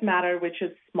 particulate matter, which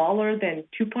is smaller than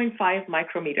 2.5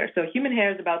 micrometer. So human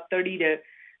hair is about 30 to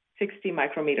 60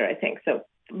 micrometer, I think. So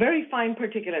very fine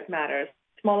particulate matter,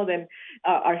 smaller than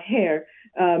our hair,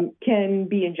 can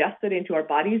be ingested into our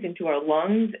bodies, into our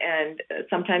lungs, and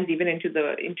sometimes even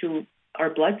into our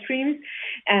bloodstreams.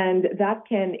 And that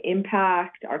can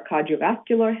impact our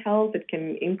cardiovascular health. It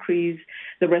can increase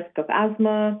the risk of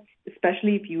asthma,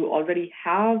 especially if you already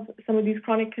have some of these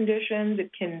chronic conditions.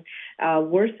 It can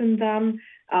worsen them.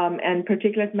 And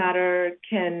particulate matter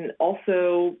can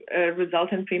also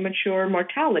result in premature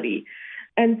mortality.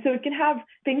 And so it can have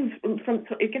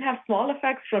it can have small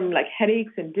effects from like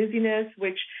headaches and dizziness,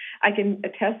 which I can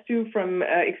attest to from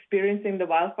experiencing the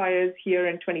wildfires here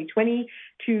in 2020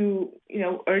 to,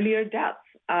 earlier deaths.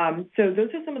 So those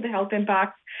are some of the health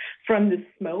impacts from the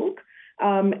smoke.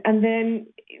 And then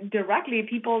directly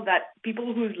people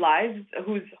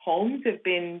whose homes have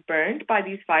been burned by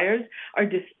these fires are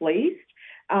displaced,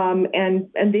 and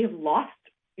they have lost,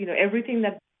 everything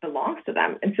that belongs to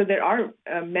them. And so there are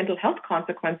mental health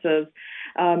consequences.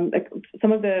 Like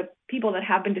some of the people that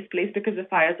have been displaced because of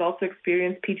fires also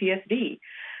experience PTSD.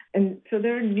 And so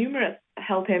there are numerous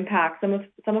health impacts.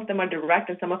 Some of them are direct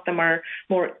and some of them are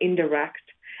more indirect.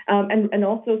 And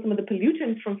also some of the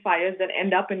pollutants from fires that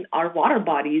end up in our water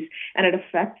bodies, and it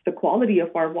affects the quality of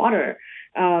our water,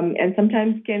 and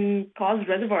sometimes can cause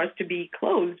reservoirs to be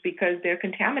closed because they're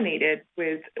contaminated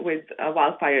with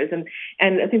wildfires.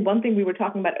 And I think one thing we were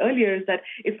talking about earlier is that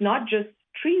it's not just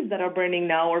trees that are burning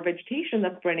now or vegetation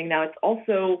that's burning now, it's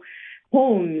also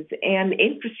homes and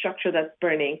infrastructure that's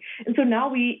burning. And so now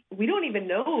we don't even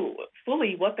know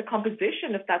fully what the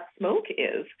composition of that smoke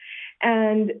is.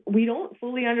 And we don't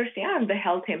fully understand the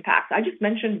health impacts. I just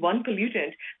mentioned one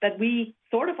pollutant that we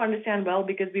sort of understand well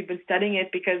because we've been studying it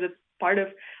because it's part of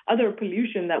other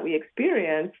pollution that we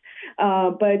experience.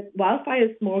 But wildfire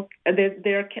smoke,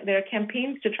 there are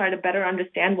campaigns to try to better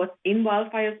understand what's in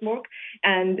wildfire smoke,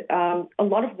 and a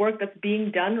lot of work that's being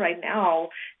done right now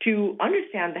to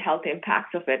understand the health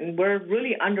impacts of it. And we're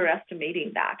really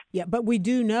underestimating that. Yeah, but we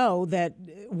do know that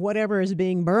whatever is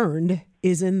being burned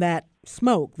is in that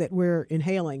smoke that we're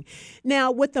inhaling.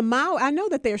 Now, with the Maui, I know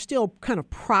that they're still kind of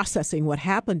processing what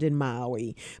happened in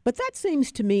Maui, but that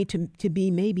seems to me to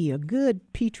be maybe a good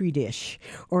petri dish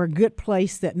or a good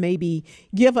place that maybe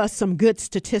give us some good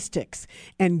statistics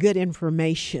and good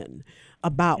information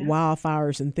about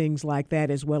wildfires and things like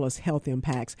that, as well as health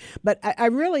impacts. But I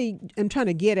really am trying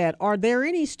to get at, are there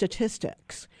any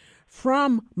statistics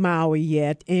from Maui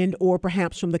yet, and or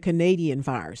perhaps from the Canadian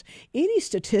fires? Any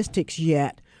statistics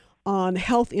yet on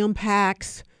health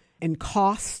impacts and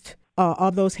cost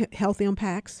of those health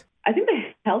impacts? I think the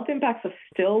health impacts are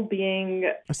still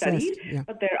being studied, yeah.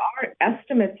 but there are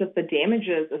estimates of the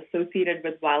damages associated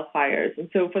with wildfires. And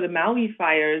so for the Maui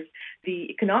fires, the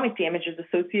economic damages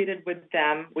associated with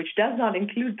them, which does not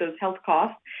include those health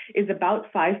costs, is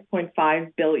about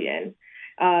 $5.5 billion.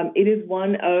 It is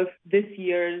one of this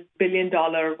year's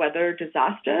billion-dollar weather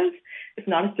disasters. It's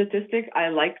not a statistic I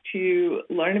like to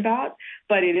learn about,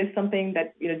 but it is something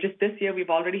that, just this year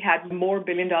we've already had more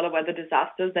billion-dollar weather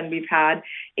disasters than we've had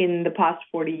in the past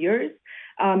 40 years.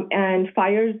 And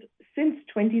fires since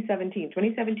 2017,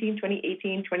 2018,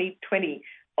 2020,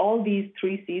 all these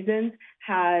three seasons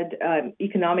had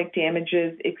economic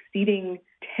damages exceeding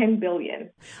 $10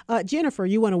 billion. Jennifer,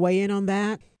 you want to weigh in on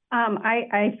that?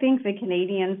 I think the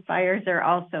Canadian fires are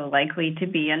also likely to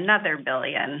be another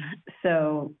billion.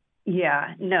 So,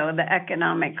 the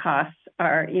economic costs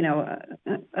are,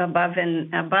 above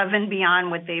and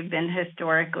beyond what they've been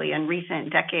historically in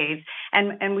recent decades.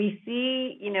 And we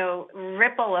see,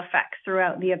 ripple effects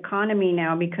throughout the economy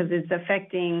now because it's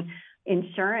affecting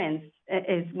insurance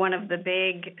is one of the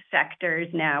big sectors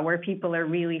now where people are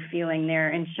really feeling their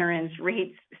insurance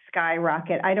rates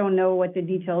skyrocket. I don't know what the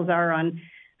details are on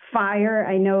fire.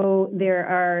 I know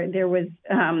there was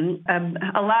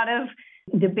a lot of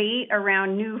debate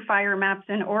around new fire maps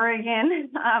in Oregon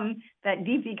that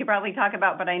DP could probably talk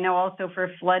about, but I know also for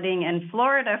flooding in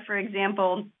Florida, for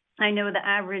example, I know the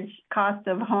average cost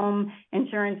of home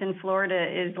insurance in Florida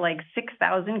is like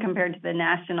 $6,000 compared to the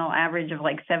national average of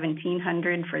like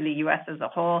 $1,700 for the U.S. as a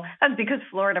whole. That's because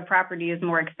Florida property is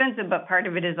more expensive, but part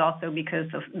of it is also because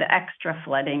of the extra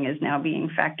flooding is now being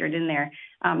factored in there.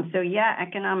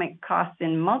 Economic costs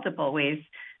in multiple ways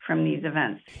from these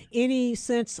events. Any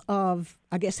sense of,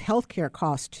 I guess, healthcare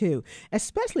costs too,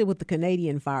 especially with the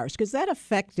Canadian fires, because that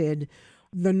affected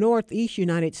the Northeast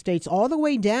United States all the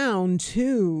way down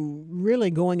to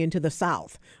really going into the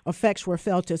South. Effects were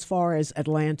felt as far as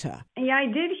Atlanta. Yeah, I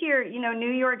did hear,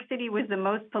 New York City was the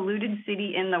most polluted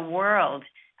city in the world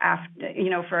after,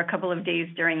 for a couple of days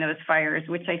during those fires,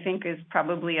 which I think is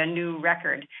probably a new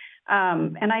record.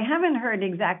 And I haven't heard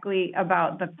exactly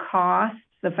about the costs,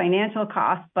 the financial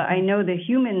costs, but I know the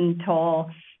human toll.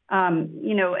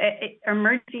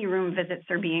 Emergency room visits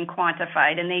are being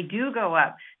quantified, and they do go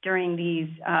up during these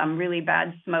really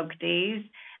bad smoke days.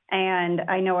 And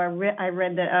I know I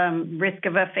read the risk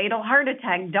of a fatal heart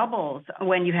attack doubles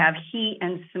when you have heat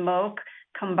and smoke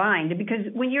combined,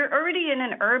 because when you're already in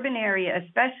an urban area,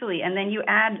 especially, and then you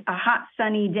add a hot,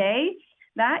 sunny day,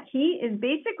 that heat is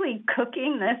basically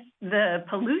cooking the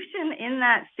pollution in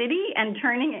that city and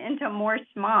turning it into more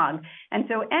smog. And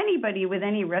so anybody with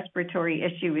any respiratory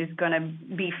issue is going to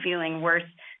be feeling worse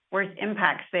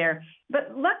impacts there.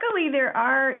 But luckily there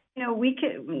are,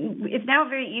 it's now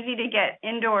very easy to get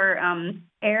indoor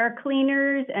air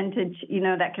cleaners and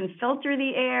that can filter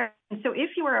the air. And so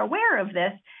if you are aware of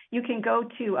this, you can go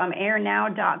to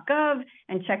airnow.gov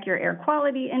and check your air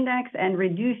quality index and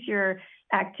reduce your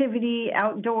activity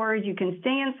outdoors. You can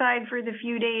stay inside for the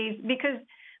few days, because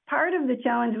part of the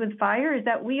challenge with fire is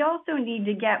that we also need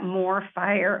to get more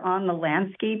fire on the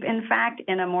landscape, in fact,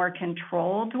 in a more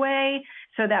controlled way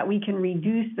so that we can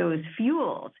reduce those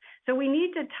fuels. So we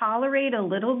need to tolerate a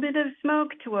little bit of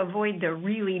smoke to avoid the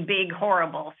really big,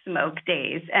 horrible smoke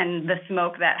days and the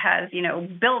smoke that has,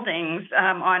 buildings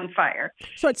on fire.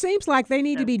 So it seems like they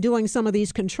need to be doing some of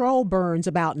these control burns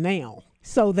about now.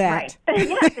 So that right.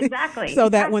 Yes, exactly. So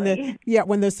that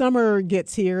when the summer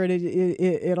gets here,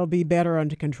 it'll be better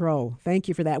under control. Thank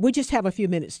you for that. We just have a few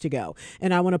minutes to go,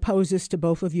 and I want to pose this to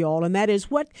both of you all, and that is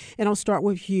and I'll start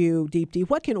with you, Deepti.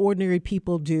 What can ordinary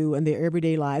people do in their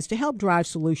everyday lives to help drive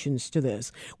solutions to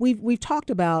this? We've talked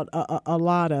about a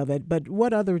lot of it, but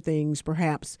what other things,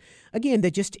 perhaps, again,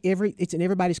 that just it's in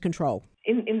everybody's control?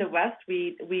 In the West,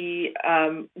 we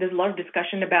there's a lot of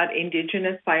discussion about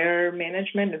indigenous fire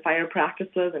management and fire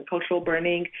practices and cultural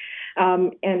burning,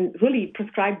 and really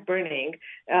prescribed burning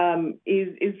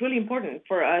is really important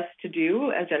for us to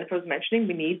do. As Jennifer was mentioning,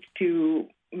 we need to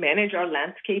manage our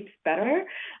landscapes better.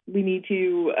 We need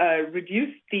to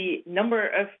reduce the number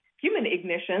of human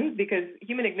ignitions, because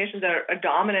human ignitions are a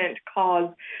dominant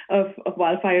cause of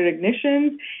wildfire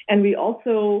ignitions. And we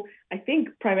also, I think,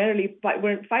 primarily,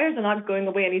 fires are not going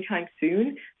away anytime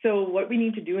soon. So what we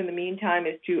need to do in the meantime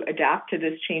is to adapt to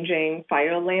this changing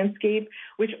fire landscape,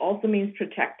 which also means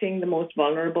protecting the most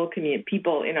vulnerable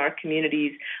people in our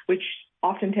communities, which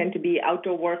often tend to be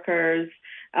outdoor workers,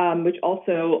 which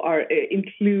also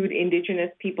include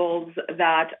indigenous peoples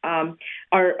that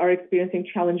are experiencing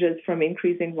challenges from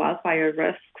increasing wildfire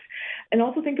risks. And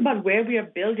also think about where we are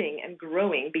building and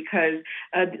growing, because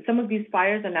some of these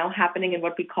fires are now happening in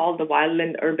what we call the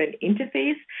wildland-urban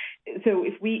interface. So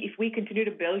if we continue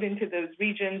to build into those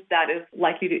regions, that is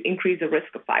likely to increase the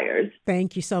risk of fires.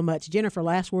 Thank you so much. Jennifer,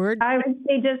 last word? I would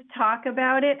say just talk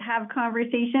about it, have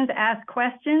conversations, ask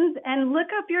questions, and look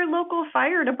up your local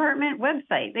fire department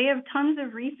website. They have tons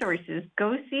of resources.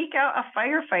 Go seek out a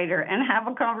firefighter and have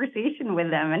a conversation with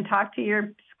them and talk to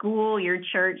your school, your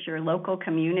church, your local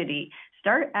community.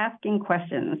 Start asking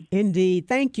questions. Indeed.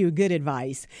 Thank you. Good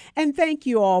advice. And thank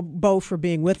you all both for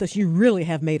being with us. You really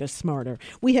have made us smarter.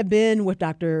 We have been with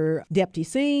Dr. Depti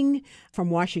Singh from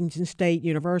Washington State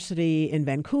University in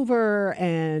Vancouver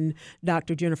and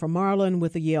Dr. Jennifer Marlin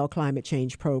with the Yale Climate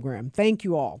Change Program. Thank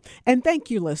you all. And thank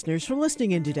you, listeners, for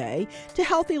listening in today to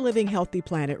Healthy Living, Healthy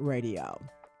Planet Radio.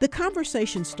 The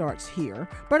conversation starts here,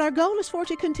 but our goal is for it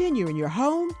to continue in your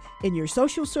home, in your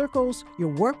social circles,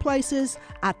 your workplaces,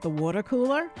 at the water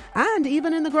cooler, and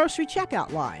even in the grocery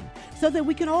checkout line, so that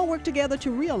we can all work together to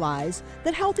realize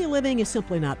that healthy living is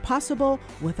simply not possible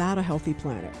without a healthy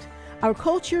planet. Our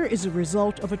culture is a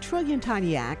result of 1 trillion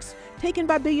tiny acts taken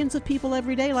by billions of people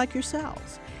every day like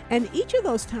yourselves. And each of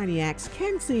those tiny acts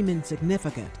can seem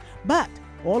insignificant, but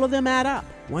all of them add up,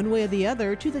 one way or the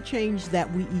other, to the change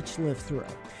that we each live through.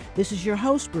 This is your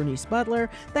host, Bernice Butler.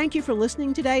 Thank you for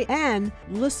listening today, and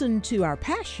listen to our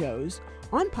past shows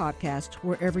on podcast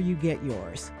wherever you get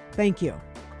yours. Thank you.